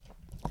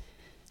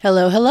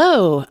Hello,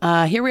 hello.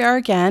 Here we are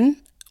again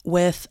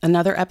with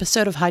another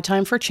episode of High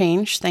Time for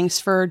Change. Thanks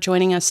for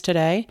joining us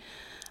today.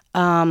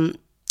 I'm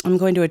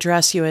going to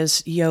address you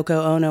as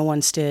Yoko Ono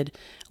once did.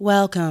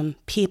 Welcome,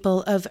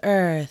 people of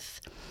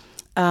Earth.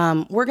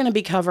 We're going to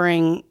be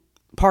covering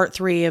part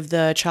 3 of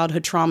the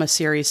childhood trauma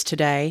series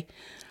today.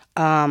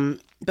 But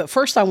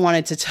first I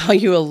wanted to tell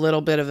you a little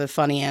bit of a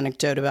funny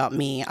anecdote about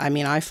me. I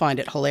mean, I find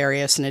it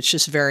hilarious and it's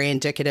just very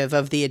indicative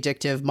of the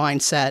addictive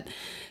mindset.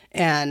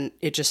 And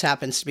it just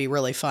happens to be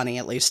really funny,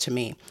 at least to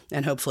me,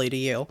 and hopefully to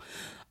you.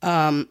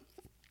 One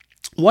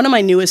of my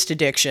newest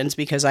addictions,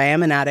 because I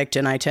am an addict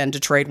and I tend to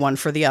trade one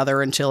for the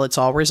other until it's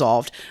all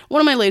resolved,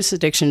 one of my latest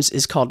addictions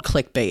is called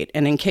clickbait.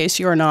 And in case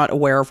you are not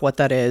aware of what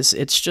that is,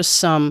 it's just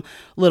some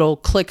little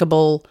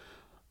clickable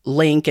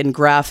link and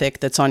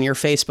graphic that's on your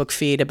Facebook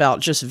feed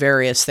about just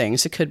various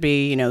things. It could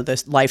be,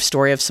 the life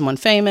story of someone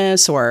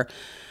famous, or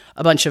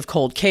a bunch of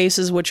cold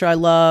cases, which I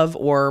love,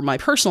 or my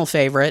personal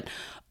favorite,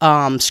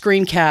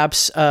 screen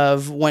caps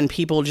of when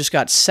people just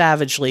got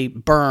savagely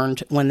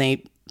burned when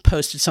they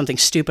posted something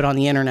stupid on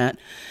the internet.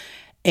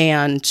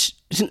 And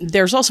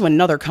there's also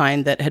another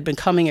kind that had been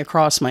coming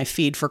across my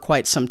feed for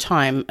quite some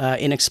time,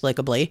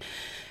 inexplicably.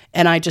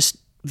 And I just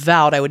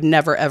vowed I would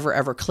never, ever,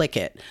 ever click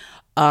it.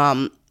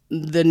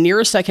 The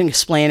nearest I can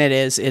explain it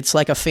is it's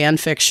like a fan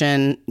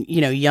fiction,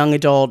 young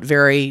adult,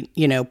 very,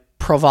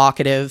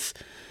 provocative,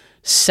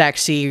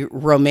 sexy,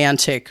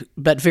 romantic,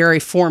 but very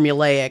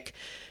formulaic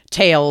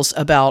tales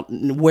about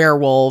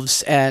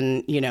werewolves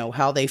and,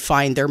 how they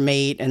find their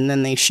mate and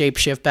then they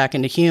shapeshift back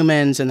into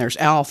humans, and there's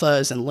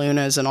alphas and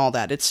lunas and all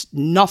that. It's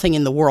nothing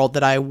in the world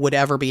that I would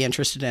ever be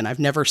interested in. I've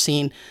never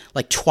seen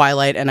like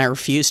Twilight, and I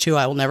refuse to.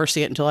 I will never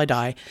see it until I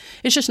die.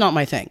 It's just not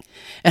my thing.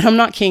 And I'm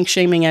not kink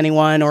shaming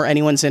anyone or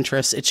anyone's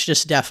interests. It's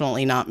just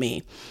definitely not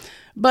me.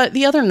 But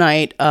the other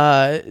night,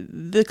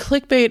 the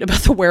clickbait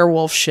about the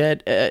werewolf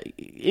shit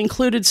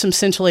included some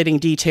scintillating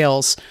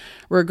details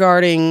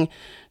regarding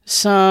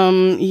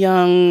some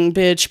young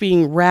bitch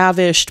being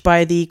ravished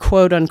by the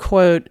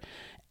quote-unquote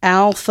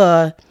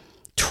alpha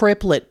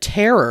triplet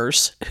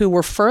terrors, who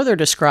were further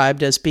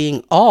described as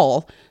being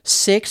all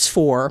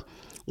 6'4",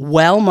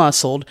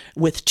 well-muscled,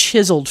 with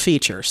chiseled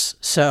features.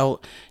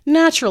 So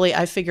naturally,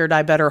 I figured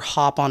I better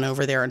hop on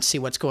over there and see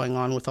what's going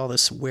on with all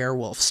this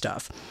werewolf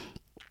stuff.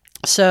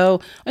 So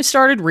I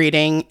started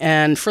reading,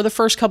 and for the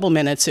first couple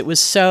minutes, it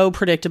was so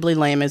predictably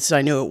lame as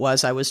I knew it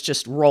was. I was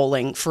just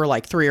rolling for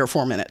like 3 or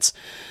 4 minutes.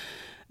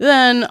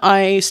 Then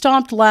I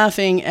stopped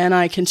laughing and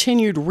I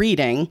continued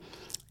reading,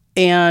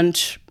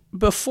 and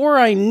before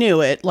I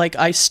knew it,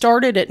 I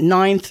started at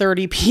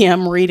 9:30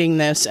 p.m. reading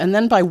this, and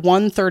then by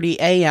 1:30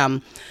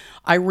 a.m.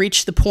 I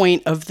reached the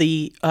point of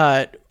the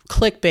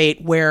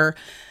clickbait where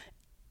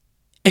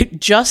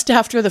just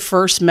after the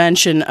first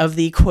mention of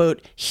the,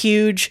 quote,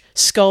 huge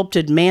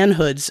sculpted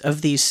manhoods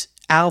of these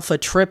alpha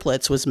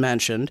triplets was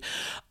mentioned,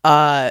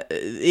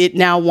 it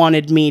now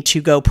wanted me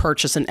to go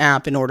purchase an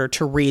app in order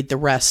to read the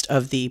rest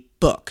of the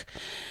book.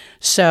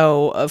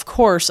 So, of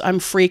course, I'm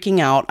freaking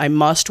out. I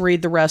must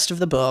read the rest of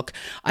the book.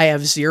 I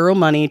have zero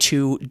money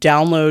to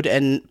download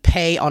and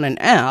pay on an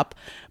app,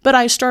 but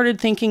I started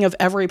thinking of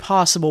every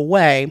possible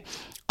way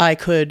I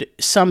could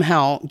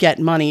somehow get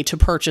money to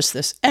purchase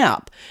this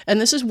app. And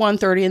this is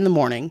 1:30 in the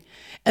morning.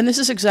 And this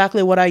is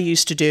exactly what I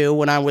used to do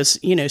when I was,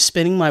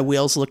 spinning my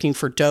wheels looking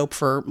for dope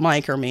for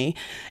Mike or me.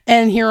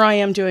 And here I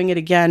am doing it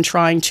again,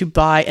 trying to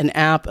buy an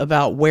app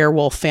about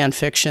werewolf fan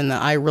fiction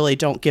that I really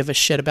don't give a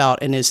shit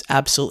about and is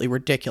absolutely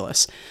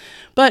ridiculous.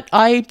 But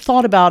I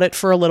thought about it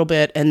for a little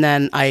bit, and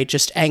then I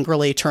just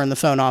angrily turned the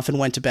phone off and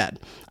went to bed.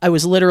 I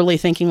was literally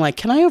thinking,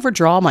 can I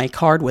overdraw my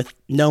card with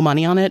no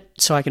money on it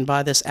so I can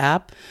buy this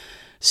app?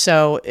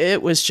 So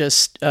it was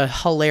just a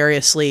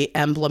hilariously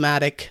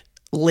emblematic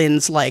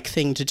Linz-like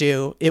thing to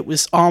do. It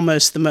was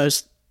almost the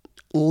most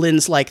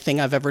Linz-like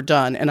thing I've ever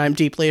done, and I'm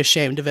deeply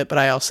ashamed of it, but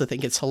I also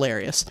think it's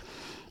hilarious.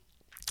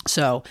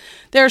 So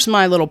there's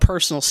my little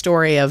personal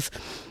story of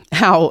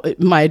how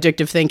my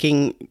addictive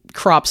thinking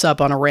crops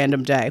up on a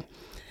random day.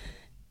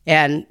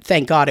 And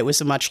thank God it was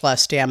a much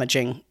less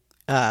damaging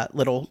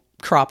little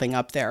cropping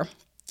up there.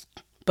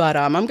 But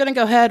I'm going to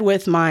go ahead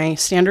with my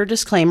standard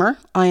disclaimer.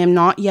 I am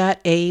not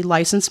yet a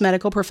licensed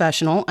medical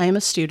professional. I am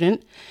a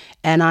student,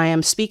 and I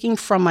am speaking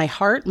from my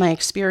heart, my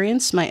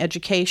experience, my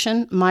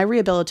education, my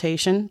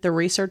rehabilitation, the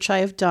research I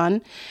have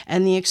done,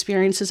 and the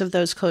experiences of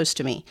those close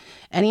to me.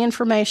 Any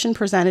information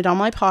presented on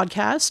my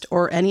podcast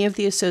or any of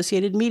the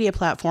associated media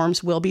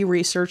platforms will be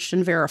researched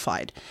and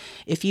verified.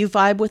 If you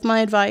vibe with my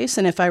advice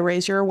and if I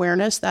raise your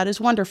awareness, that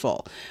is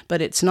wonderful.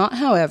 But it's not,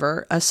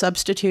 however, a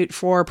substitute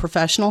for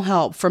professional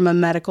help from a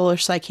medical or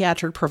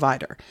psychiatric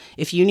provider.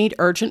 If you need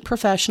urgent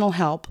professional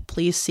help,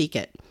 please seek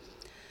it.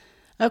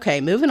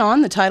 Okay, moving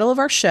on. The title of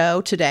our show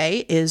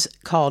today is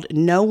called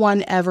No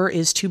One Ever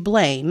Is to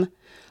Blame,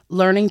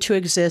 Learning to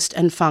Exist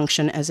and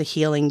Function as a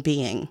Healing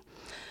Being.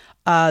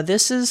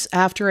 This is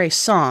after a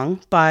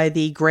song by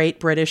the great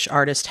British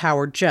artist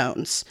Howard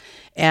Jones.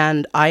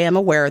 And I am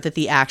aware that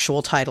the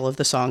actual title of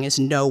the song is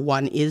No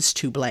One Is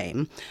to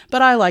Blame,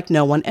 but I like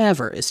No One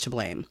Ever Is to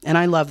Blame, and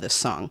I love this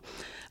song.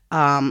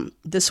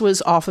 This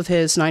was off of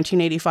his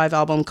 1985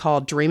 album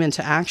called Dream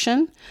into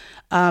Action.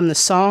 The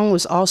song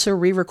was also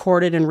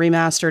re-recorded and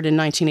remastered in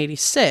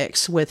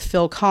 1986 with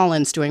Phil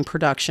Collins doing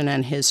production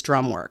and his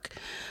drum work.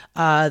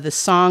 The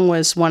song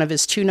was one of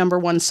his 2 number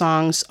 1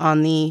 songs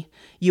on the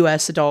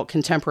U.S. adult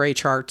contemporary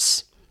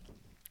charts.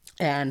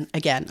 And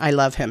again, I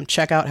love him.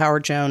 Check out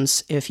Howard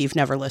Jones if you've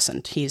never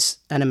listened. He's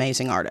an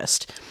amazing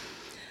artist.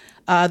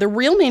 The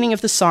real meaning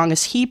of the song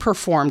as he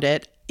performed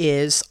it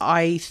is,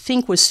 I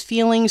think, was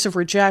feelings of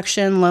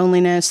rejection,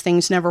 loneliness,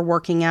 things never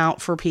working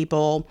out for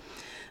people.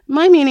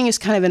 My meaning is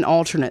kind of an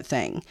alternate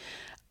thing.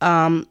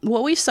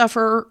 What we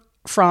suffer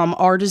from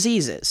are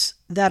diseases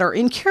that are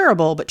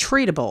incurable but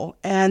treatable,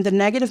 and the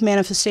negative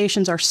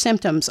manifestations are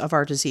symptoms of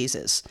our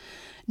diseases.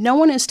 No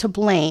one is to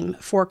blame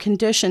for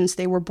conditions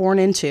they were born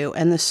into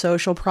and the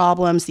social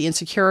problems, the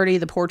insecurity,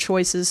 the poor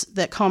choices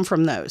that come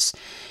from those.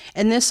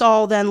 And this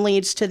all then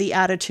leads to the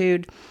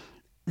attitude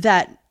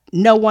that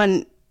no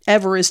one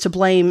ever is to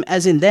blame,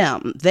 as in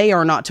them. They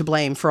are not to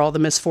blame for all the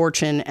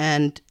misfortune,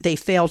 and they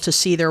fail to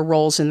see their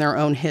roles in their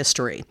own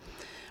history,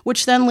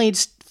 which then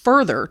leads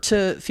further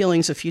to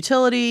feelings of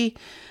futility,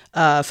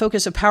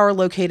 focus of power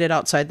located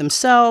outside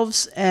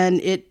themselves,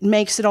 and it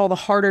makes it all the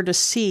harder to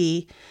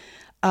see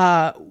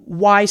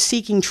why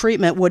seeking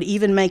treatment would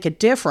even make a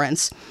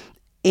difference,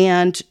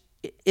 and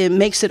it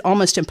makes it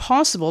almost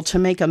impossible to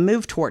make a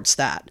move towards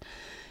that.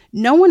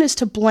 No one is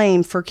to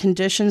blame for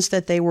conditions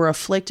that they were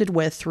afflicted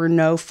with through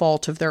no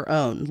fault of their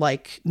own,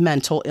 like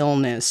mental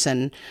illness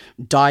and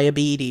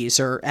diabetes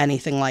or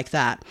anything like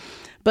that.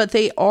 But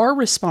they are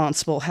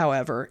responsible,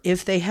 however,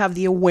 if they have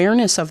the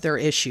awareness of their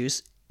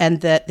issues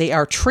and that they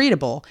are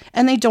treatable,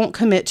 and they don't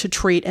commit to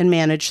treat and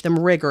manage them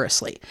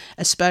rigorously,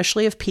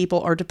 especially if people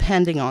are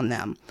depending on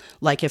them,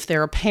 like if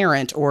they're a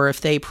parent or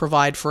if they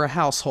provide for a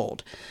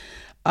household.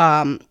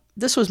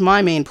 This was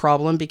my main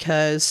problem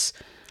because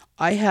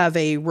I have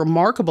a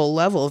remarkable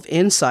level of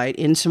insight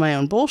into my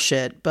own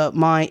bullshit, but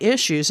my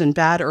issues and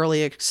bad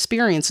early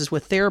experiences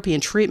with therapy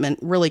and treatment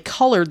really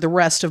colored the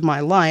rest of my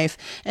life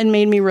and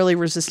made me really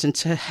resistant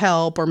to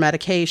help or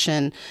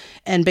medication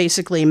and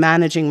basically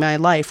managing my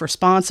life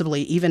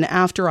responsibly even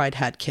after I'd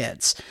had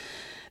kids.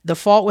 The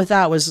fault with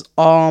that was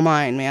all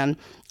mine, man.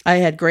 I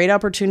had great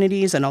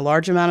opportunities and a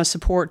large amount of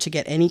support to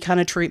get any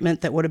kind of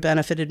treatment that would have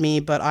benefited me,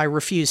 but I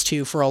refused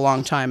to for a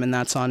long time, and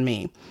that's on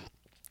me.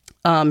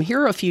 Here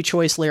are a few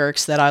choice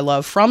lyrics that I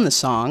love from the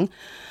song.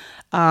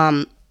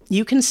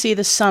 You can see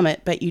the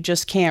summit, but you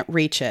just can't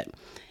reach it.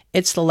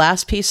 It's the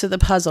last piece of the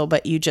puzzle,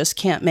 but you just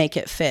can't make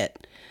it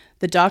fit.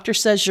 The doctor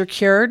says you're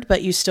cured,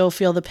 but you still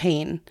feel the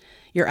pain.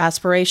 Your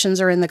aspirations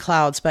are in the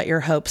clouds, but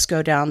your hopes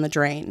go down the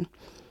drain.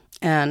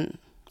 And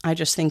I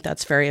just think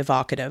that's very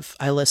evocative.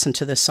 I listen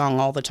to this song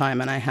all the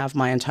time, and I have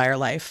my entire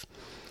life.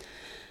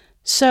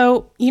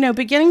 So,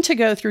 beginning to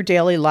go through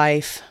daily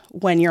life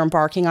when you're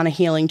embarking on a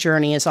healing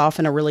journey is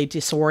often a really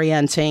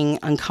disorienting,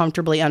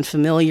 uncomfortably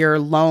unfamiliar,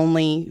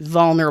 lonely,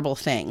 vulnerable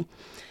thing.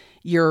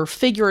 You're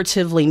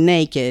figuratively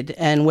naked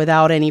and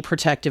without any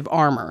protective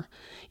armor.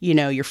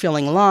 You're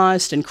feeling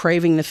lost and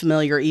craving the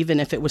familiar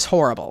even if it was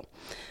horrible.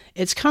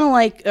 It's kind of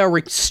like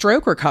a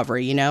stroke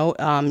recovery, you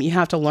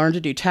have to learn to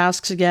do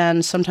tasks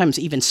again, sometimes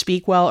even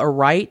speak well or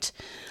write,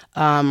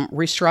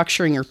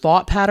 restructuring your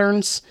thought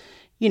patterns.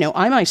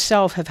 I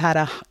myself have had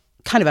a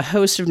kind of a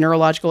host of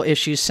neurological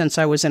issues since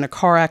I was in a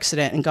car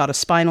accident and got a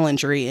spinal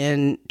injury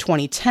in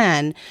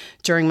 2010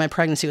 during my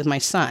pregnancy with my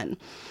son.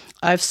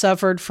 I've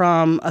suffered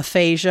from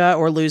aphasia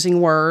or losing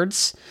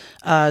words,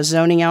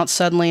 zoning out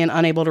suddenly and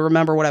unable to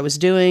remember what I was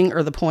doing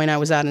or the point I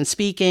was at in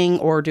speaking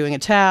or doing a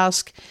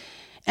task.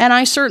 And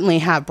I certainly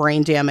have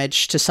brain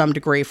damage to some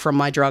degree from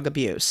my drug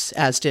abuse,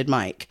 as did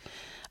Mike.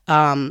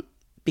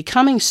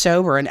 Becoming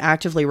sober and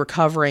actively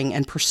recovering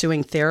and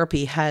pursuing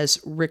therapy has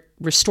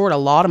restored a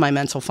lot of my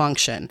mental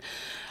function.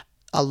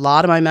 A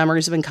lot of my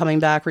memories have been coming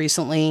back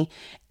recently,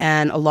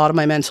 and a lot of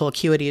my mental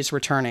acuity is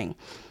returning.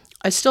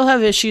 I still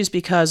have issues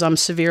because I'm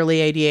severely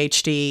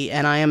ADHD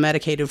and I am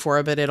medicated for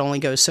it, but it only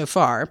goes so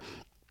far.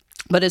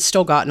 But it's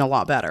still gotten a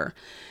lot better.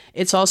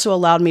 It's also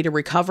allowed me to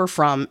recover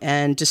from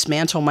and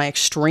dismantle my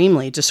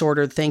extremely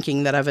disordered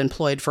thinking that I've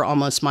employed for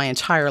almost my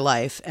entire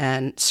life,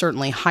 and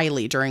certainly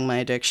highly during my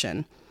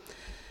addiction.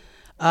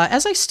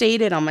 As I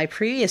stated on my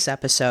previous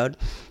episode,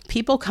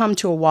 people come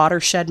to a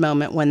watershed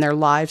moment when their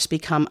lives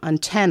become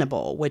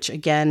untenable, which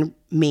again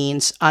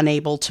means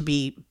unable to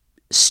be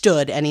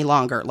stood any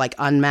longer, like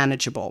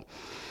unmanageable.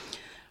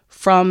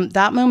 From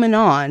that moment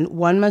on,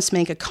 one must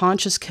make a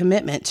conscious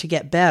commitment to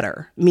get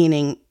better,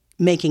 meaning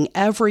making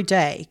every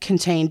day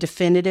contain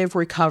definitive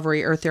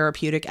recovery or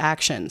therapeutic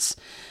actions.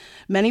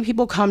 Many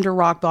people come to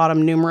rock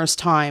bottom numerous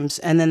times,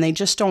 and then they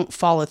just don't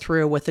follow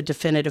through with a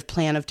definitive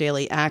plan of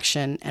daily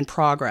action and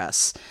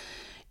progress.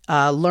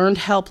 Learned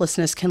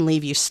helplessness can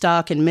leave you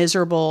stuck and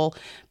miserable,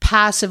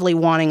 passively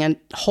wanting a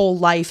whole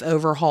life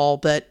overhaul,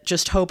 but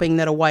just hoping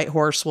that a white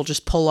horse will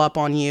just pull up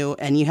on you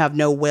and you have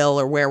no will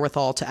or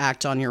wherewithal to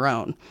act on your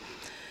own.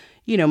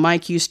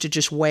 Mike used to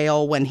just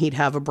wail when he'd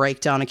have a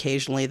breakdown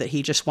occasionally that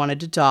he just wanted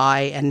to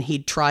die, and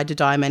he'd tried to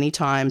die many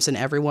times, and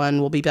everyone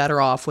will be better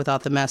off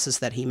without the messes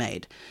that he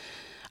made.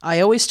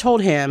 I always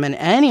told him, and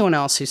anyone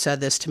else who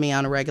said this to me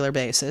on a regular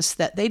basis,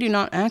 that they do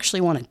not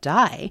actually want to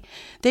die.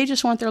 They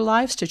just want their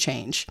lives to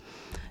change.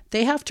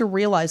 They have to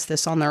realize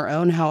this on their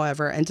own,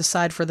 however, and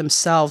decide for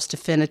themselves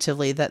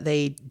definitively that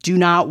they do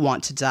not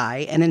want to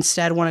die and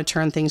instead want to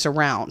turn things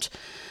around.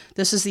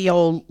 This is the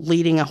old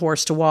leading a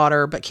horse to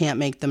water but can't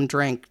make them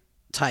drink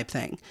type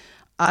thing.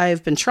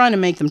 I've been trying to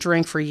make them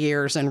drink for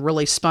years and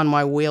really spun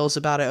my wheels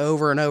about it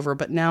over and over,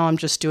 but now I'm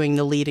just doing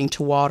the leading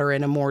to water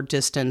in a more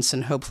distant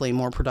and hopefully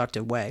more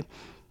productive way.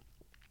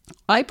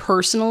 I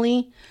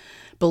personally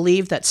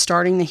believe that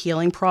starting the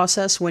healing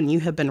process when you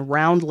have been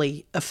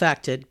roundly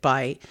affected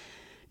by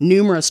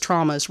numerous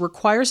traumas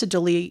requires a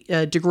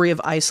degree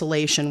of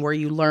isolation where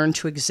you learn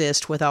to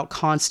exist without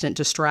constant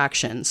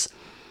distractions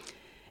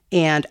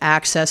and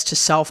access to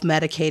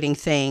self-medicating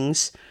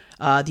things,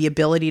 the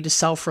ability to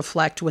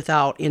self-reflect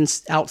without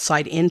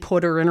outside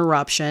input or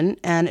interruption,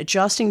 and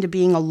adjusting to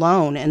being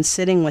alone and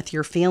sitting with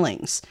your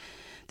feelings.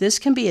 This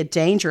can be a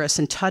dangerous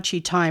and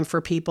touchy time for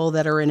people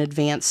that are in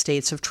advanced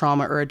states of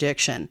trauma or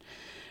addiction,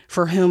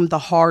 for whom the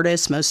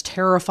hardest, most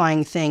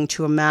terrifying thing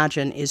to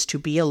imagine is to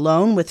be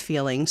alone with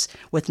feelings,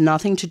 with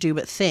nothing to do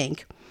but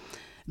think,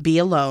 be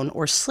alone,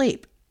 or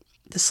sleep.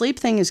 The sleep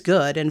thing is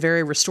good and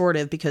very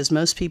restorative because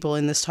most people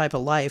in this type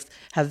of life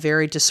have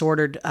very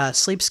disordered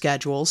sleep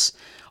schedules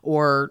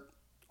or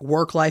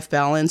work-life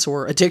balance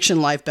or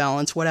addiction-life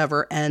balance,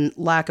 whatever, and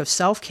lack of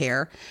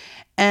self-care.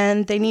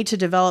 And they need to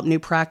develop new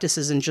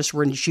practices and just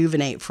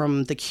rejuvenate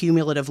from the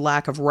cumulative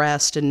lack of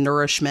rest and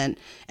nourishment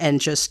and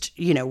just,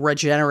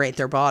 regenerate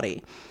their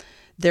body.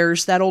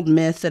 There's that old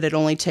myth that it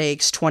only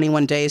takes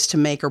 21 days to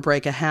make or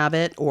break a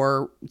habit,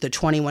 or the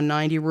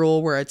 21-90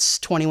 rule, where it's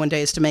 21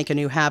 days to make a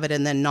new habit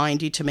and then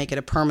 90 to make it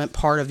a permanent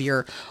part of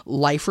your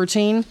life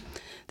routine.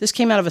 This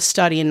came out of a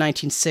study in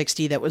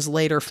 1960 that was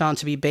later found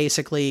to be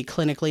basically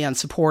clinically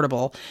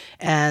unsupportable,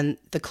 and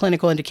the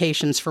clinical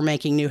indications for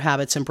making new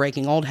habits and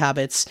breaking old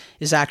habits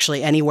is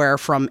actually anywhere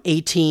from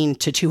 18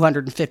 to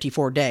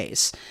 254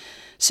 days.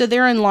 So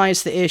therein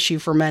lies the issue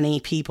for many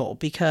people,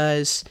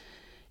 because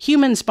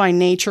humans by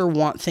nature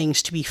want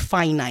things to be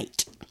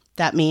finite.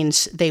 That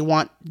means they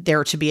want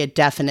there to be a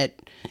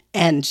definite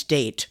end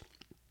date.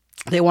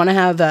 They want to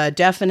have a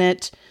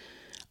definite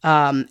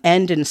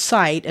end in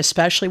sight,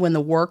 especially when the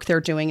work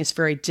they're doing is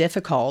very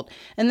difficult.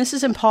 And this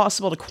is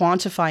impossible to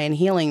quantify in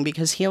healing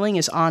because healing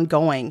is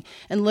ongoing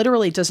and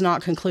literally does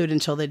not conclude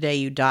until the day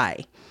you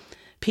die.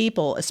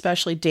 People,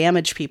 especially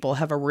damaged people,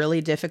 have a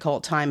really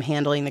difficult time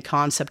handling the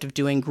concept of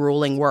doing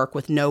grueling work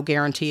with no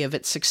guarantee of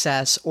its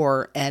success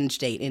or end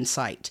date in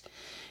sight.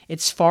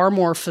 It's far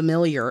more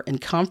familiar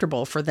and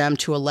comfortable for them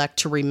to elect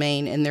to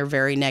remain in their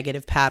very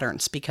negative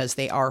patterns because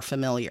they are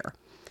familiar.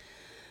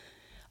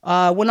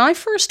 When I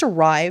first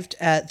arrived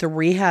at the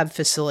rehab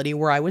facility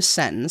where I was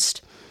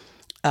sentenced,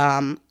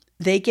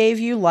 they gave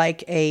you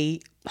like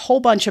a whole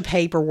bunch of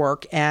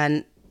paperwork,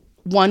 and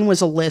one was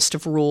a list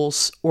of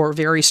rules or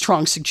very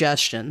strong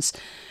suggestions.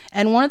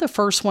 And one of the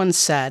first ones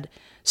said,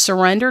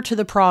 surrender to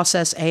the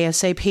process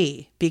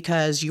ASAP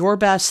because your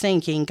best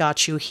thinking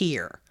got you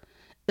here.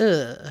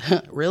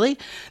 Really?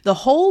 The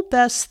whole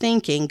best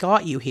thinking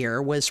got you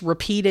here was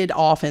repeated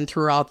often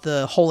throughout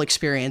the whole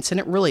experience, and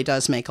it really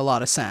does make a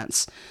lot of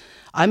sense.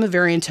 I'm a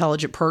very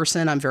intelligent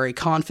person. I'm very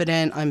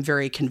confident. I'm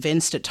very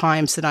convinced at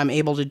times that I'm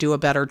able to do a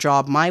better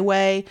job my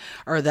way,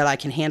 or that I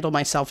can handle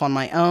myself on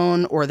my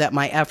own, or that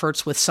my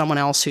efforts with someone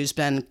else who's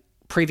been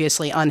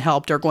previously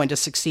unhelped are going to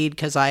succeed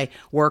because I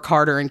work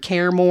harder and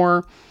care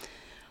more.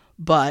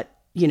 But,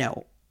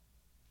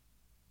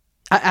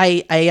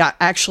 I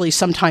actually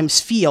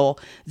sometimes feel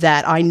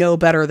that I know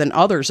better than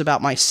others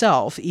about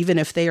myself, even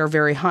if they are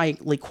very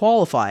highly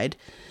qualified.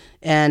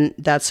 And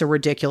that's a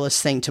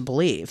ridiculous thing to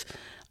believe.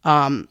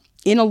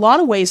 In a lot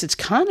of ways, it's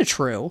kind of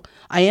true.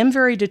 I am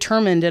very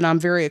determined and I'm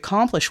very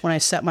accomplished when I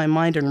set my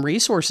mind and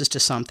resources to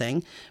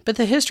something, but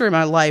the history of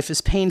my life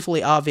is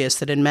painfully obvious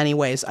that in many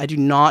ways I do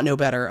not know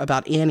better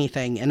about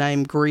anything, and I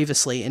am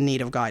grievously in need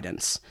of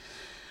guidance.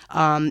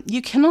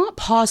 You cannot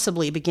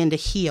possibly begin to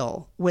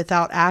heal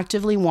without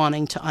actively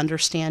wanting to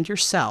understand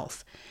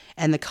yourself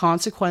and the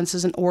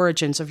consequences and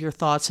origins of your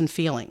thoughts and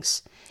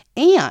feelings,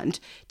 and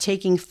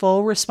taking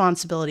full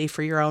responsibility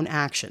for your own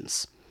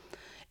actions.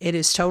 It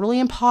is totally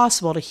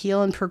impossible to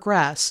heal and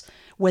progress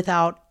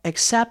without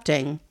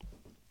accepting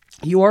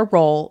your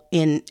role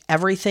in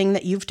everything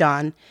that you've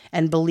done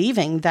and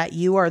believing that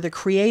you are the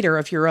creator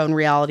of your own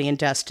reality and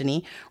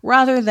destiny,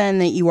 rather than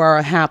that you are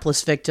a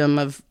hapless victim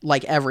of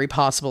like every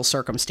possible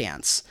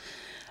circumstance.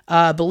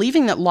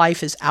 Believing that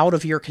life is out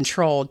of your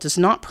control does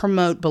not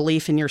promote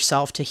belief in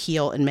yourself to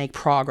heal and make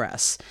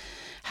progress.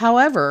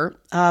 However,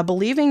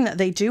 believing that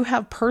they do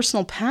have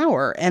personal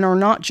power and are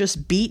not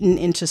just beaten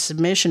into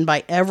submission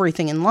by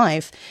everything in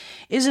life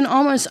is an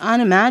almost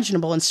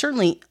unimaginable and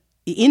certainly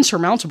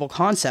insurmountable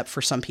concept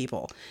for some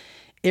people.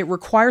 It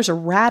requires a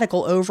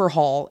radical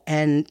overhaul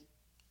and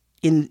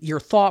in your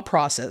thought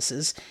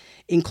processes,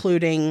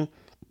 including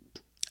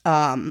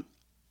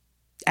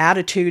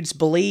attitudes,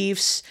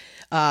 beliefs,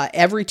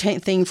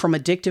 everything from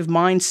addictive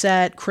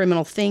mindset,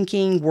 criminal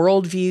thinking,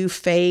 worldview,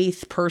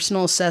 faith,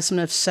 personal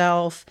assessment of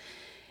self.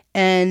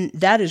 And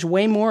that is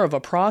way more of a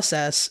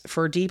process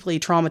for deeply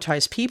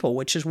traumatized people,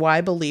 which is why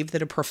I believe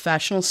that a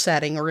professional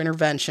setting or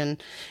intervention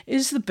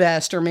is the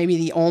best or maybe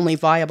the only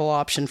viable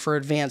option for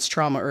advanced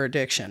trauma or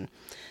addiction.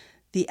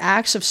 The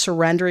acts of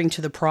surrendering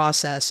to the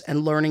process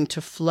and learning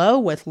to flow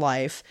with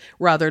life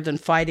rather than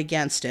fight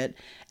against it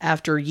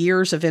after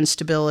years of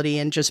instability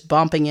and just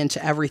bumping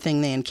into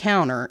everything they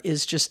encounter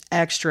is just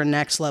extra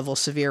next level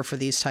severe for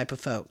these type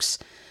of folks.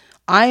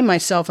 I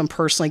myself am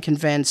personally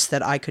convinced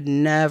that I could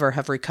never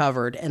have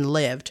recovered and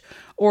lived,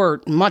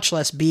 or much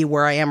less be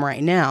where I am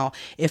right now,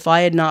 if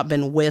I had not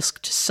been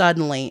whisked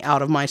suddenly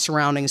out of my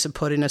surroundings and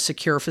put in a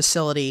secure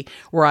facility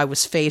where I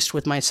was faced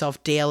with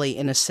myself daily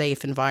in a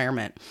safe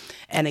environment.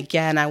 And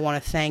again, I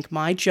want to thank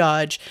my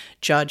judge,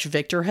 Judge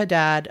Victor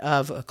Haddad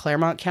of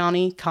Claremont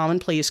County Common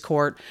Pleas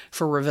Court,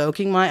 for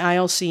revoking my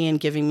ILC and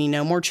giving me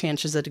no more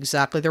chances at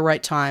exactly the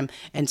right time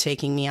and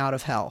taking me out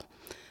of hell.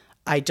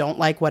 I don't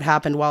like what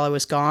happened while I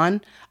was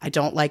gone. I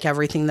don't like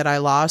everything that I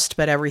lost,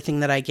 but everything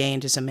that I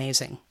gained is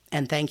amazing.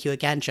 And thank you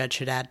again, Judge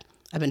Haddad.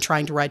 I've been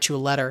trying to write you a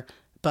letter,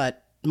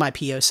 but my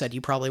PO said you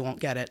probably won't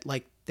get it.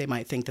 Like, they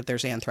might think that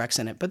there's anthrax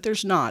in it, but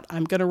there's not.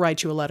 I'm going to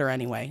write you a letter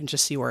anyway and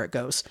just see where it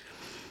goes.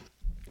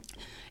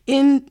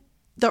 In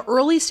the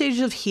early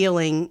stages of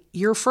healing,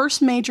 your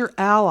first major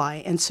ally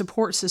and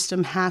support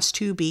system has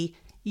to be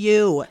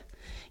you.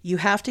 You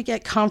have to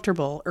get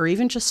comfortable or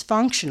even just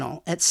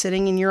functional at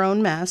sitting in your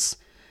own mess,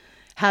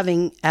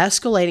 having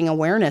escalating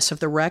awareness of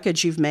the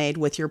wreckage you've made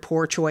with your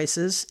poor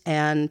choices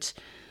and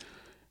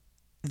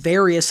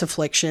various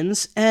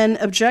afflictions, and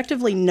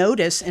objectively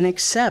notice and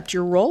accept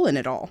your role in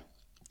it all.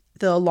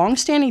 The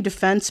longstanding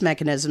defense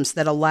mechanisms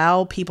that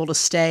allow people to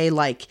stay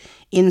like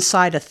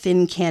inside a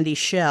thin candy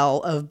shell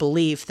of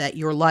belief that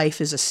your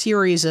life is a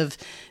series of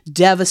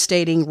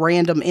devastating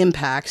random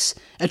impacts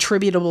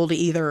attributable to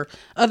either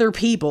other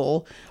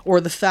people or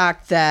the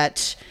fact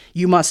that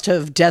you must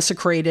have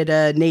desecrated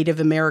a Native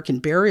American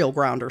burial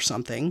ground or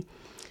something.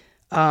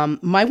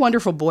 My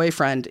wonderful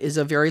boyfriend is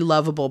a very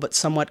lovable but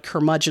somewhat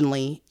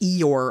curmudgeonly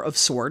Eeyore of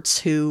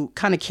sorts who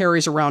kind of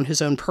carries around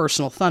his own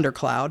personal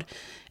thundercloud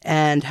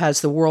and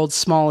has the world's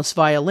smallest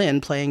violin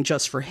playing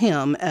just for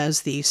him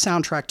as the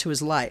soundtrack to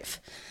his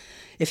life.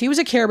 If he was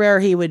a Care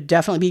Bear, he would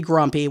definitely be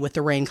grumpy with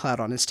the rain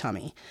cloud on his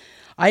tummy.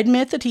 I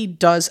admit that he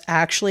does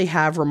actually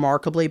have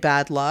remarkably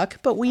bad luck,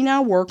 but we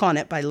now work on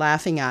it by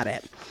laughing at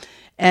it.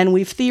 And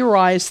we've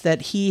theorized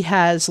that he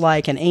has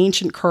like an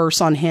ancient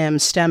curse on him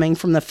stemming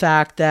from the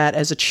fact that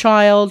as a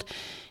child,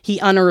 he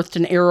unearthed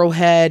an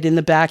arrowhead in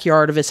the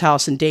backyard of his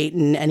house in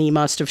Dayton, and he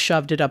must have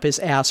shoved it up his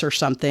ass or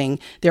something,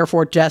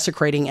 therefore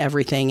desecrating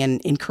everything and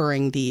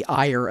incurring the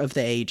ire of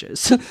the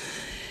ages.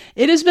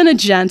 It has been a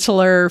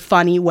gentler,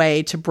 funny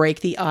way to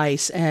break the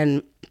ice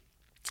and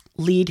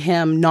lead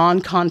him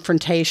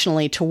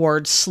non-confrontationally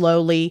towards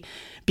slowly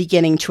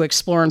beginning to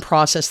explore and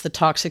process the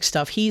toxic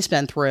stuff he's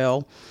been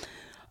through,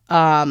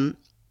 as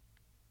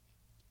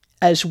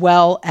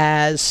well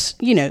as,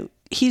 you know,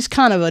 he's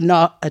kind of a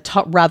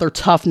rather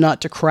tough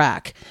nut to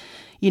crack.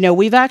 You know,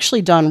 we've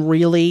actually done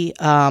really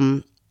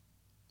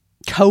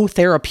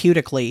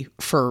co-therapeutically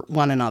for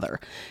one another.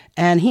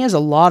 And he has a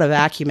lot of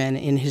acumen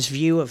in his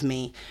view of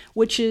me,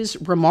 which is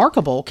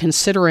remarkable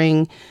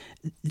considering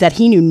that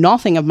he knew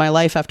nothing of my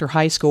life after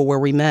high school where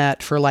we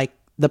met for like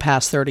the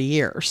past 30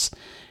 years.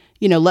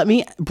 You know, let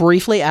me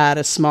briefly add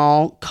a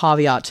small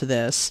caveat to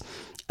this.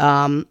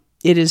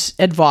 It is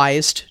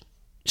advised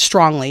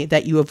strongly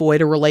that you avoid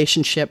a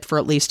relationship for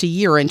at least a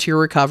year into your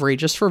recovery,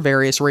 just for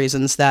various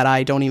reasons that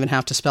I don't even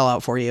have to spell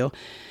out for you.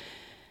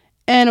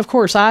 And of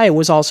course, I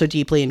was also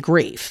deeply in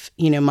grief.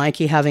 You know,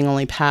 Mikey having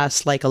only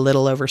passed like a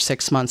little over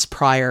 6 months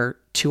prior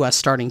to us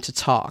starting to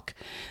talk.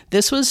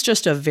 This was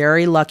just a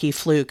very lucky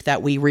fluke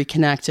that we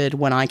reconnected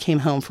when I came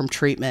home from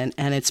treatment,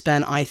 and it's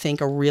been, I think,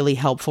 a really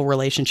helpful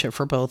relationship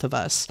for both of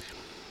us.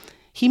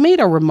 He made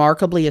a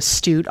remarkably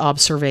astute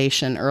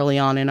observation early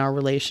on in our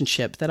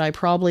relationship that I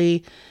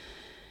probably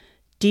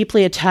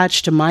deeply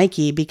attached to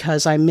Mikey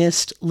because I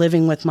missed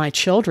living with my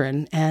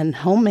children and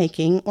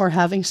homemaking or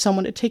having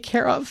someone to take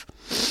care of.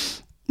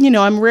 You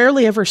know, I'm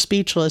rarely ever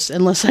speechless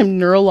unless I'm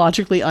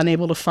neurologically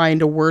unable to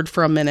find a word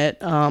for a minute.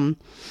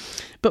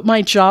 But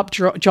my jaw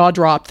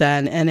dropped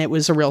then, and it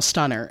was a real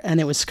stunner, and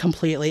it was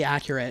completely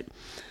accurate.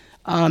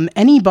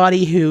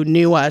 Anybody who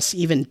knew us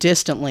even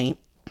distantly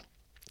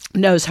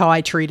knows how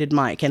I treated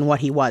Mike and what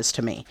he was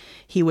to me.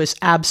 He was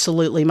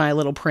absolutely my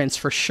little prince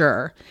for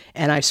sure.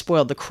 And I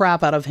spoiled the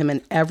crap out of him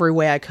in every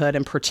way I could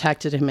and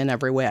protected him in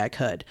every way I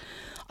could.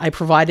 I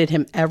provided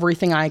him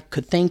everything I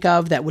could think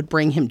of that would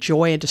bring him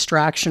joy and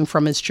distraction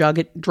from his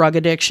drug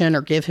addiction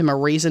or give him a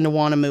reason to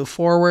want to move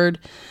forward.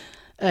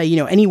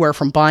 Anywhere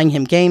from buying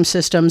him game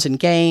systems and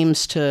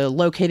games to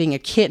locating a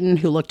kitten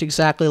who looked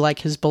exactly like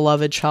his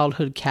beloved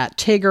childhood cat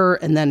Tigger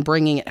and then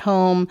bringing it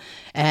home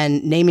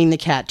and naming the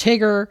cat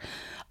Tigger,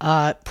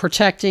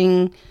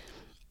 protecting,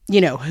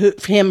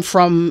 him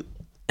from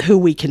who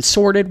we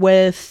consorted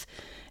with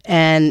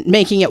and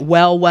making it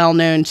well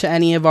known to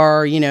any of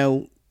our,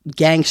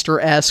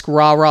 gangster-esque,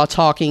 rah-rah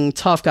talking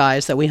tough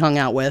guys that we hung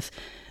out with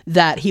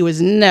that he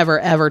was never,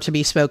 ever to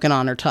be spoken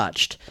on or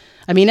touched.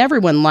 I mean,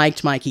 everyone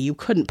liked Mikey. You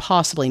couldn't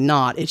possibly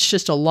not. It's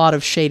just a lot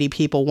of shady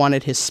people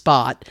wanted his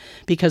spot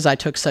because I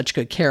took such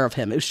good care of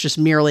him. It was just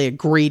merely a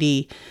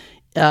greedy,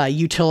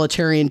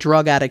 utilitarian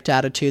drug addict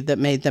attitude that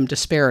made them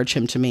disparage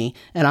him to me,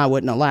 and I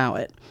wouldn't allow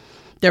it.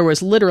 There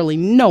was literally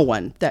no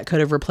one that could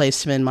have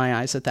replaced him in my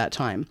eyes at that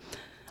time.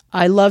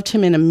 I loved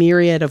him in a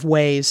myriad of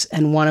ways,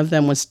 and one of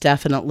them was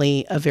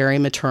definitely a very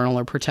maternal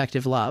or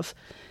protective love.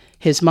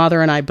 His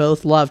mother and I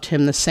both loved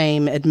him the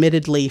same,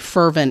 admittedly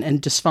fervent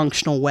and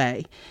dysfunctional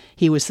way.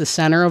 He was the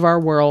center of our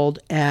world,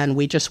 and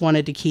we just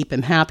wanted to keep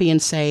him happy and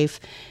safe,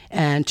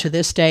 and to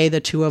this day, the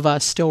two of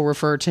us still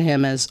refer to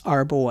him as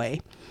our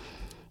boy.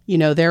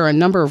 There are a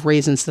number of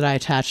reasons that I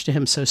attached to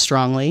him so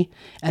strongly,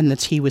 and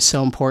that he was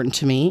so important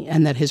to me,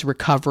 and that his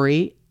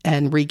recovery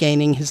and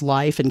regaining his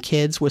life and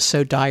kids was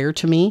so dire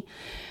to me.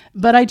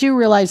 But I do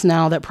realize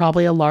now that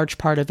probably a large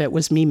part of it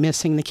was me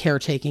missing the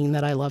caretaking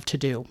that I love to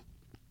do.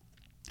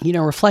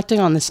 Reflecting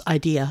on this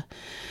idea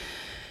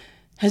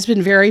has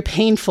been very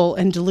painful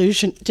and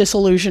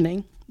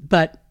disillusioning,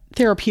 but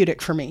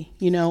therapeutic for me.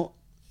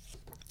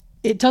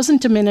 It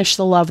doesn't diminish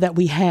the love that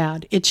we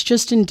had. It's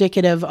just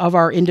indicative of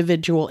our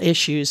individual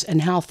issues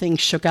and how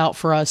things shook out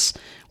for us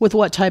with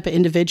what type of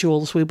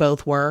individuals we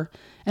both were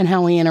and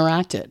how we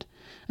interacted.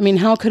 I mean,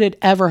 how could it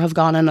ever have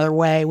gone another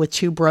way with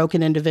two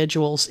broken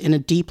individuals in a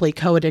deeply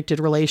co-addicted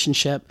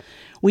relationship?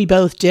 We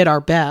both did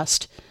our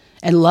best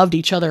and loved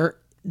each other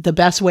the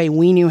best way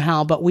we knew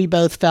how, but we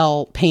both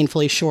fell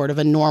painfully short of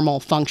a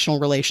normal, functional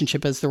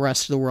relationship as the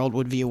rest of the world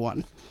would view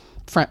one,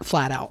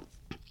 flat out.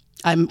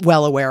 I'm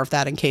well aware of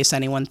that in case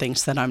anyone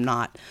thinks that I'm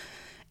not.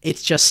 It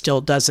just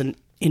still doesn't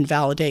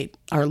invalidate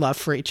our love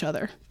for each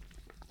other.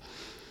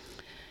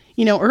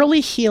 Early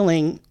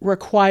healing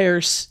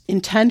requires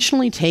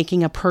intentionally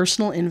taking a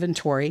personal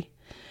inventory,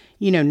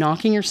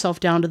 knocking yourself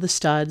down to the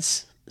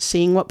studs,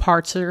 seeing what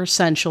parts are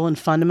essential and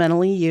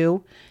fundamentally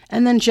you,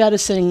 and then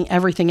jettisoning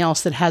everything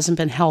else that hasn't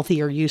been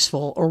healthy or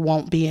useful or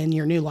won't be in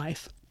your new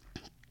life.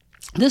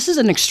 This is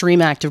an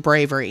extreme act of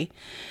bravery,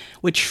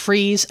 which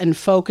frees and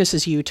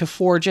focuses you to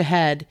forge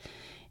ahead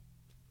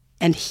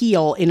and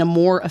heal in a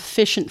more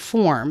efficient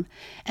form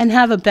and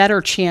have a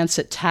better chance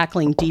at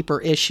tackling deeper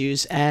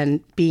issues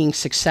and being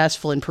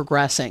successful in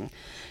progressing.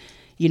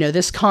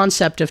 This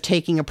concept of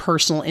taking a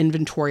personal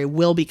inventory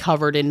will be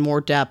covered in more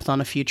depth on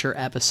a future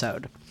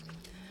episode.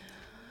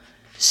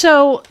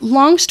 So,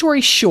 long story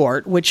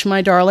short, which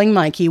my darling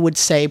Mikey would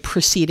say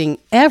preceding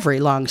every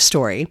long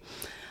story,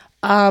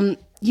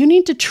 you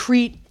need to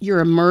treat your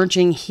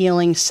emerging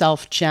healing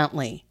self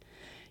gently.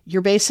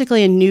 You're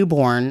basically a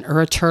newborn or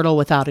a turtle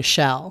without a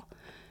shell.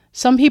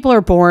 Some people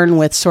are born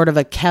with sort of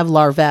a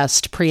Kevlar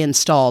vest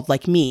pre-installed,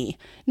 like me.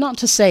 Not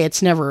to say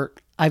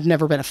I've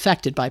never been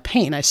affected by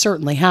pain. I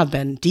certainly have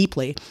been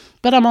deeply,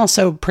 but I'm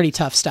also pretty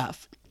tough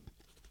stuff.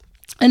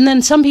 And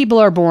then some people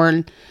are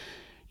born,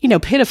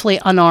 pitifully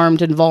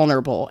unarmed and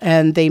vulnerable,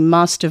 and they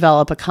must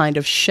develop a kind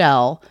of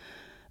shell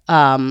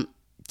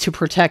to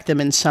protect them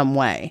in some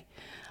way.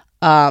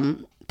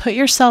 Put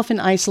yourself in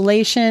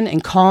isolation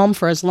and calm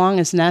for as long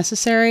as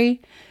necessary.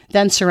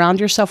 Then surround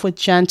yourself with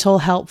gentle,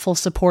 helpful,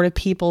 supportive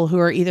people who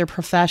are either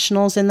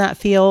professionals in that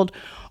field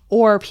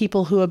or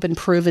people who have been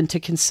proven to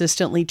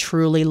consistently,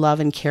 truly love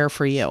and care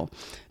for you.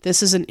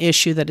 This is an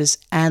issue that is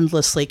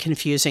endlessly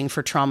confusing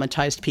for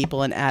traumatized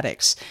people and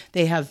addicts.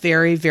 They have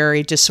very,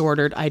 very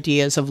disordered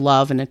ideas of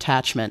love and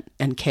attachment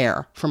and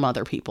care from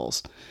other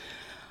people's.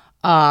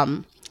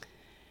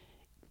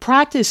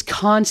 Practice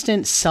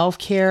constant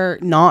self-care,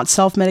 not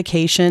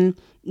self-medication.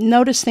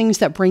 Notice things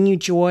that bring you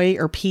joy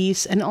or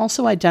peace, and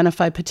also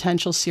identify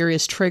potential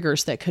serious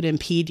triggers that could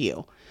impede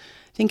you.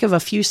 Think of a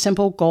few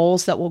simple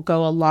goals that will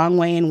go a long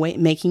way in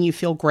making you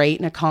feel great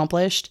and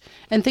accomplished,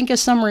 and think of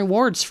some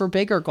rewards for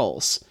bigger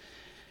goals.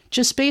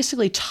 Just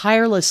basically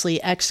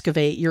tirelessly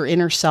excavate your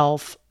inner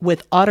self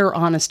with utter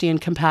honesty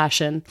and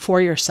compassion for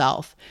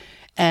yourself,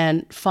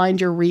 and find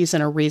your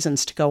reason or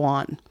reasons to go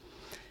on.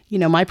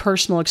 My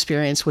personal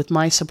experience with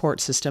my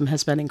support system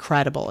has been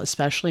incredible,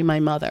 especially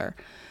my mother.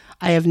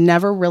 I have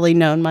never really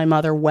known my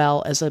mother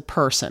well as a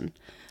person,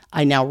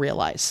 I now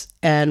realize.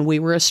 And we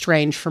were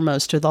estranged for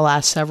most of the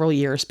last several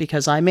years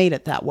because I made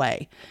it that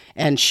way.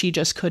 And she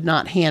just could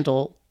not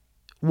handle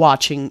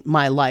watching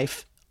my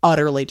life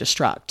utterly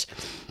destruct.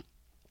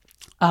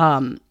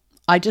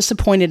 I I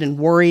disappointed and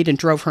worried and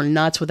drove her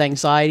nuts with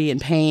anxiety and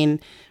pain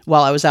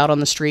while I was out on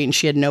the street, and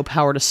she had no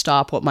power to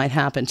stop what might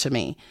happen to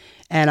me.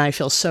 And I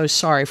feel so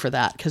sorry for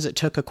that because it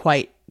took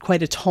quite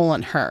a toll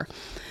on her.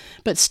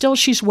 But still,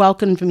 she's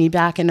welcomed me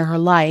back into her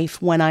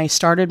life when I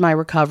started my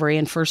recovery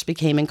and first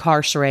became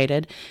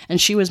incarcerated.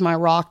 And she was my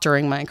rock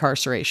during my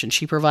incarceration.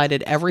 She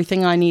provided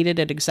everything I needed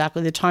at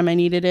exactly the time I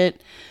needed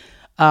it.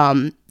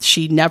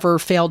 She never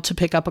failed to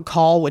pick up a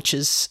call, which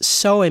is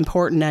so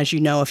important. As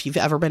you know, if you've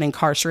ever been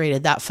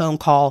incarcerated, that phone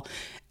call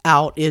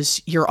out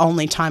is your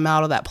only time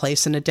out of that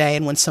place in a day.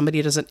 And when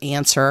somebody doesn't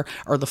answer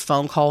or the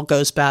phone call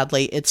goes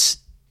badly,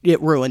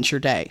 it ruins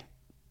your day.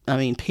 I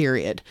mean,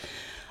 period.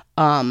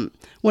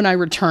 When I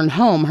returned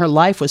home, her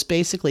life was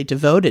basically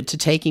devoted to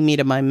taking me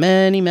to my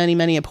many, many,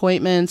 many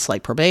appointments,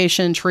 like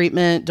probation,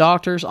 treatment,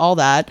 doctors, all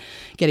that,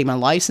 getting my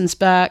license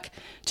back,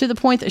 to the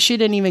point that she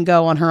didn't even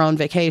go on her own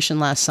vacation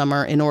last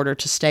summer in order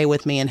to stay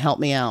with me and help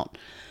me out.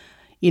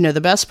 You know, the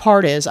best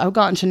part is I've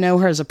gotten to know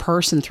her as a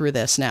person through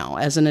this now,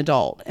 as an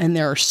adult, and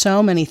there are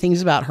so many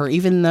things about her,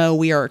 even though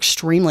we are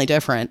extremely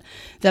different,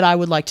 that I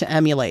would like to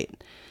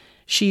emulate.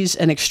 She's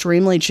an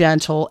extremely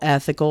gentle,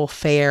 ethical,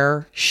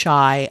 fair,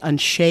 shy,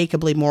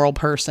 unshakably moral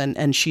person,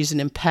 and she's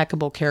an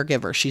impeccable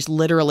caregiver. She's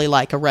literally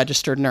like a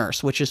registered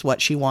nurse, which is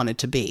what she wanted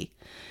to be.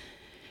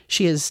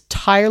 She has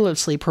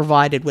tirelessly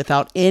provided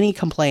without any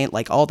complaint,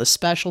 like all the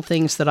special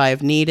things that I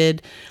have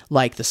needed,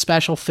 like the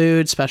special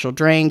food, special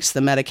drinks, the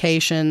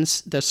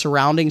medications, the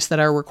surroundings that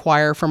I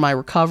require for my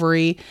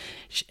recovery.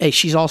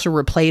 She's also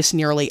replaced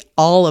nearly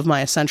all of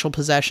my essential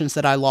possessions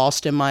that I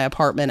lost in my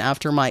apartment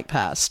after Mike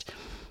passed.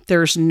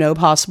 There's no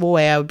possible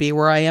way I would be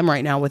where I am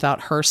right now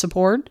without her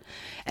support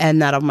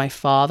and that of my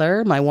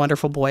father, my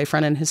wonderful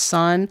boyfriend and his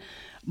son,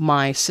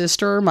 my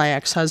sister, my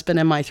ex-husband,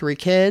 and my 3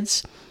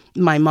 kids,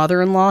 my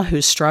mother-in-law,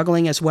 who's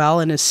struggling as well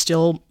and has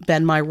still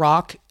been my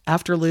rock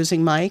after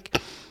losing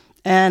Mike,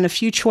 and a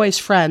few choice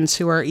friends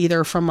who are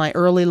either from my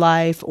early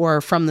life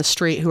or from the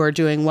street who are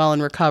doing well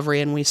in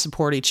recovery, and we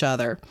support each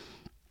other.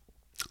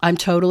 I'm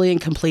totally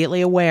and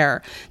completely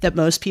aware that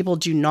most people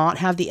do not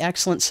have the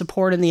excellent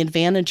support and the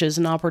advantages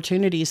and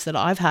opportunities that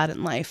I've had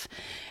in life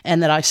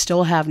and that I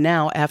still have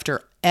now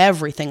after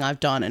everything I've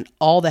done and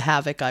all the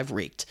havoc I've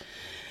wreaked.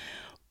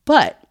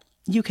 But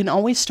you can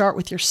always start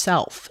with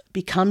yourself.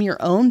 Become your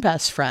own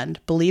best friend.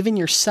 Believe in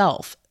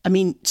yourself. I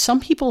mean, some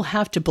people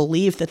have to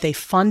believe that they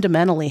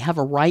fundamentally have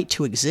a right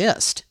to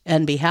exist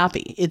and be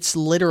happy. It's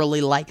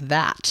literally like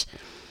that,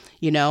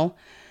 you know?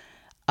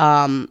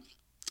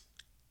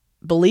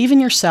 Believe in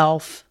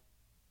yourself,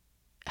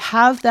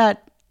 have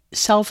that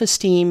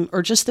self-esteem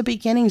or just the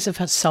beginnings of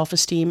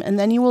self-esteem, and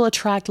then you will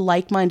attract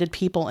like-minded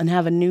people and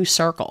have a new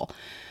circle.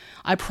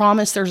 I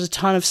promise there's a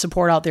ton of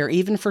support out there,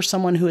 even for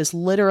someone who is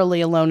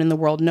literally alone in the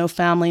world, no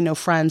family, no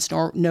friends,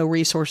 no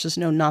resources,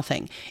 no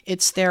nothing.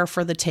 It's there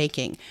for the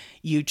taking.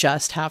 You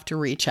just have to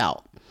reach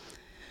out.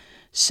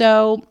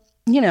 So,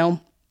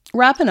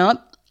 wrapping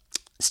up,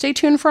 stay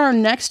tuned for our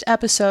next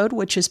episode,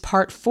 which is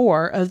part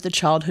 4 of the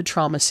Childhood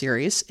Trauma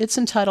series. It's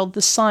entitled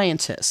The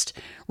Scientist,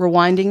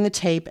 Rewinding the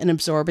Tape and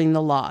Absorbing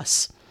the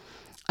Loss.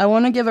 I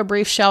want to give a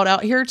brief shout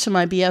out here to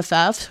my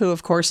BFF, who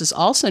of course is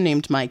also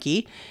named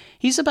Mikey.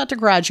 He's about to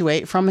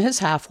graduate from his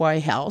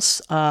halfway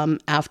house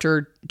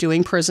after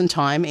doing prison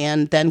time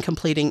and then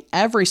completing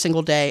every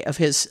single day of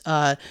his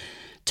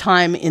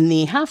time in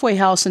the halfway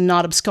house and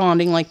not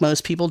absconding like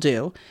most people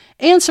do,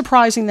 and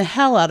surprising the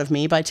hell out of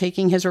me by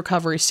taking his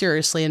recovery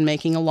seriously and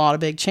making a lot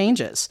of big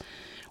changes.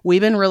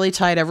 We've been really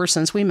tight ever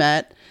since we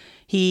met.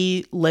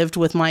 He lived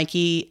with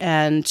Mikey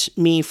and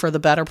me for the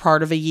better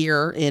part of a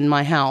year in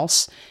my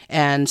house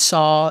and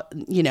saw,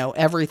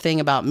 everything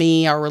about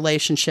me, our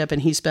relationship,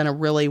 and he's been a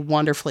really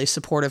wonderfully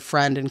supportive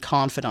friend and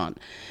confidant.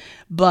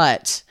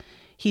 But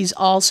he's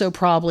also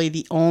probably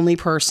the only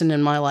person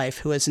in my life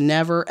who has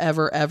never,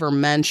 ever, ever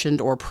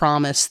mentioned or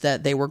promised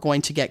that they were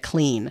going to get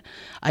clean.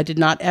 I did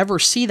not ever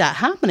see that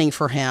happening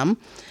for him,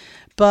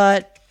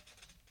 but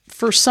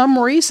for some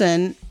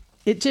reason,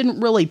 it didn't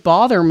really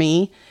bother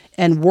me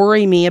and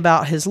worry me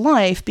about his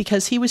life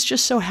because he was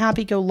just so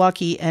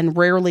happy-go-lucky and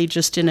rarely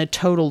just in a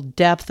total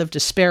depth of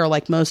despair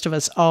like most of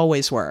us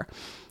always were.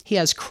 He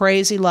has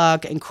crazy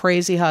luck and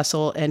crazy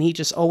hustle, and he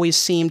just always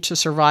seemed to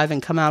survive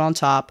and come out on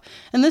top.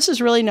 And this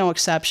is really no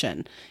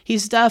exception.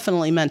 He's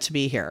definitely meant to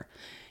be here.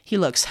 He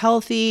looks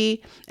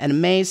healthy and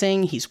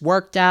amazing. He's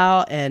worked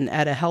out and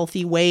at a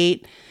healthy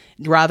weight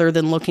rather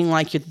than looking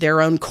like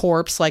their own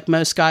corpse like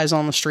most guys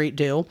on the street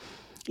do.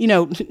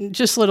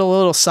 Just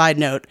little side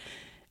note.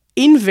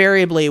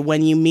 Invariably,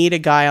 when you meet a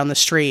guy on the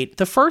street,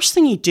 the first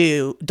thing he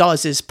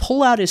does is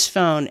pull out his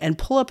phone and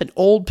pull up an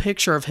old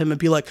picture of him and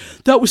be like,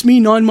 that was me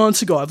 9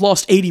 months ago. I've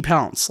lost 80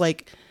 pounds.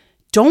 Like,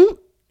 don't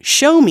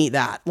show me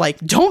that. Like,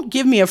 don't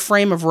give me a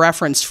frame of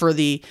reference for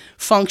the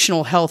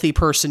functional, healthy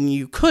person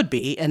you could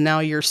be. And now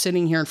you're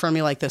sitting here in front of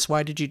me like this.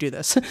 Why did you do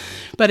this?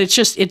 But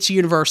it's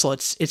universal.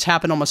 It's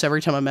happened almost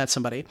every time I met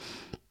somebody.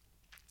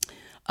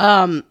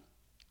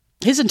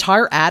 His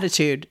entire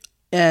attitude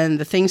and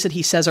the things that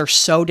he says are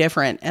so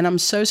different. And I'm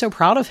so, so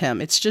proud of him.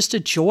 It's just a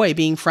joy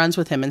being friends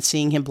with him and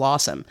seeing him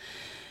blossom.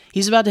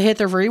 He's about to hit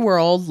the free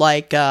world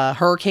like a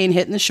hurricane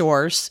hitting the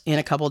shores in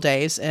a couple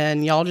days,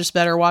 and y'all just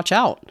better watch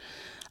out.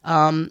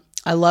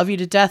 I love you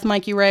to death,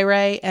 Mikey Ray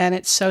Ray, and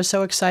it's so,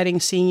 so exciting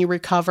seeing you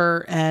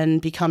recover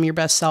and become your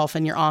best self,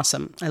 and you're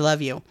awesome. I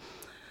love you.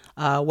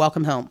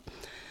 Welcome home.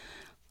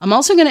 I'm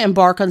also going to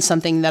embark on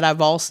something that I've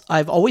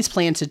always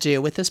planned to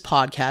do with this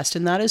podcast,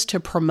 and that is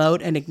to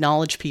promote and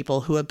acknowledge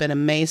people who have been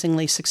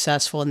amazingly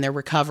successful in their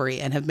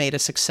recovery and have made a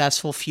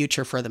successful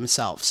future for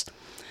themselves.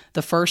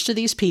 The first of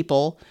these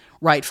people,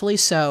 rightfully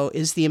so,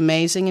 is the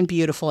amazing and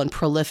beautiful and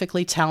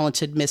prolifically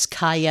talented Miss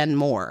Cayenne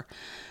Moore.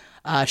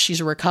 She's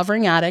a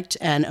recovering addict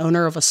and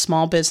owner of a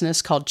small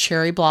business called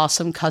Cherry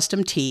Blossom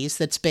Custom Teas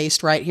that's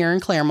based right here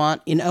in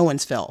Claremont in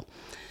Owensville.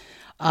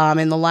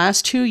 In the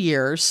last 2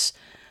 years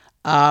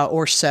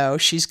or so,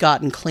 she's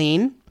gotten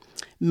clean,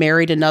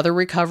 married another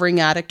recovering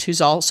addict who's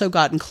also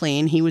gotten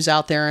clean. He was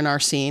out there in our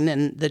scene,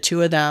 and the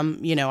two of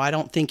them, I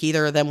don't think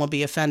either of them will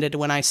be offended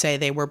when I say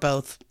they were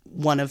both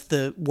one of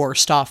the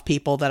worst off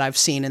people that I've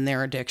seen in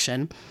their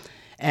addiction.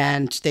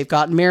 And they've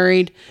gotten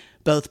married,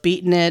 both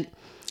beaten it.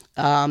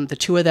 The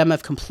two of them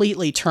have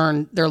completely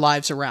turned their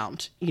lives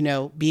around,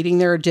 beating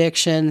their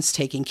addictions,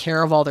 taking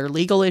care of all their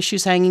legal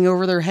issues hanging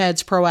over their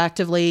heads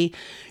proactively,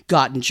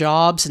 gotten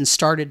jobs and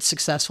started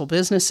successful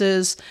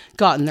businesses,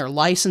 gotten their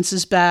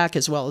licenses back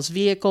as well as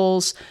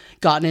vehicles,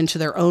 gotten into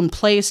their own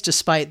place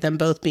despite them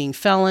both being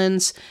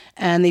felons.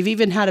 And they've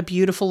even had a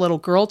beautiful little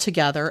girl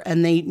together,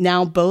 and they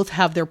now both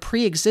have their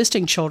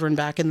pre-existing children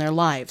back in their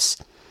lives.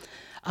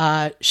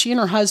 She and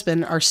her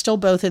husband are still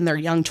both in their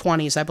young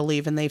 20s, I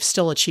believe, and they've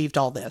still achieved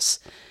all this.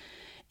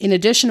 In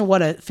addition to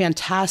what a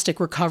fantastic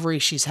recovery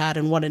she's had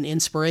and what an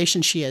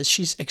inspiration she is,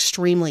 she's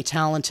extremely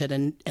talented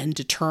and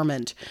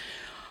determined.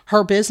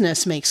 Her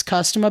business makes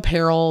custom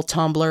apparel,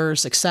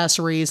 tumblers,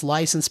 accessories,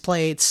 license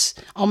plates,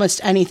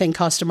 almost anything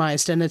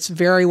customized, and it's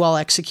very well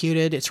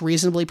executed. It's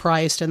reasonably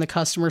priced, and the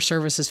customer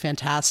service is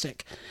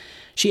fantastic.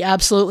 She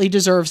absolutely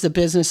deserves the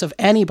business of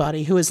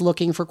anybody who is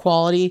looking for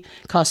quality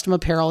custom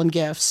apparel and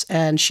gifts.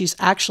 And she's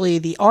actually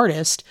the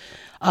artist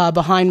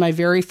behind my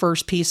very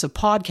first piece of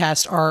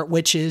podcast art,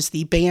 which is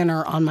the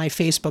banner on my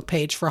Facebook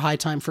page for High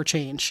Time for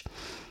Change.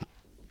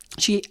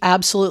 She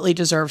absolutely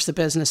deserves the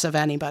business of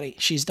anybody.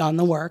 She's done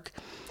the work.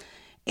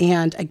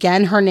 And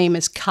again, her name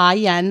is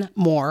Cayenne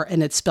Moore,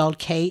 and it's spelled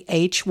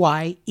Khyenne.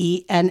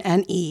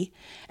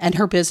 And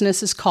her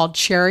business is called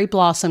Cherry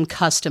Blossom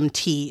Custom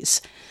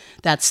Teas.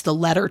 That's the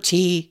letter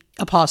T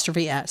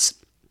apostrophe S.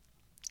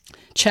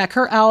 Check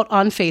her out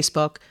on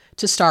Facebook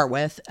to start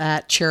with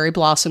at Cherry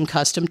Blossom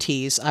Custom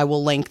Teas. I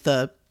will link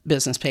the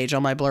business page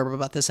on my blurb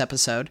about this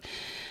episode.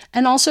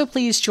 And also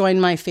please join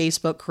my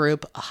Facebook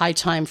group, High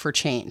Time for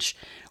Change,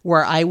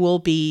 where I will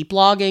be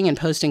blogging and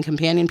posting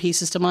companion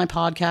pieces to my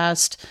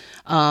podcast.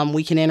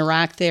 We can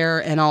interact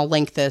there, and I'll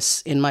link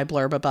this in my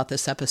blurb about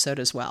this episode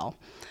as well.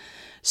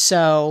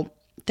 So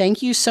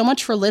thank you so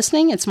much for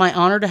listening. It's my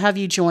honor to have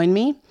you join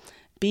me.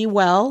 Be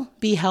well,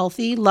 be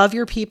healthy, love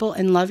your people,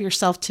 and love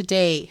yourself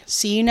today.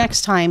 See you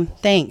next time.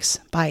 Thanks.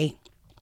 Bye.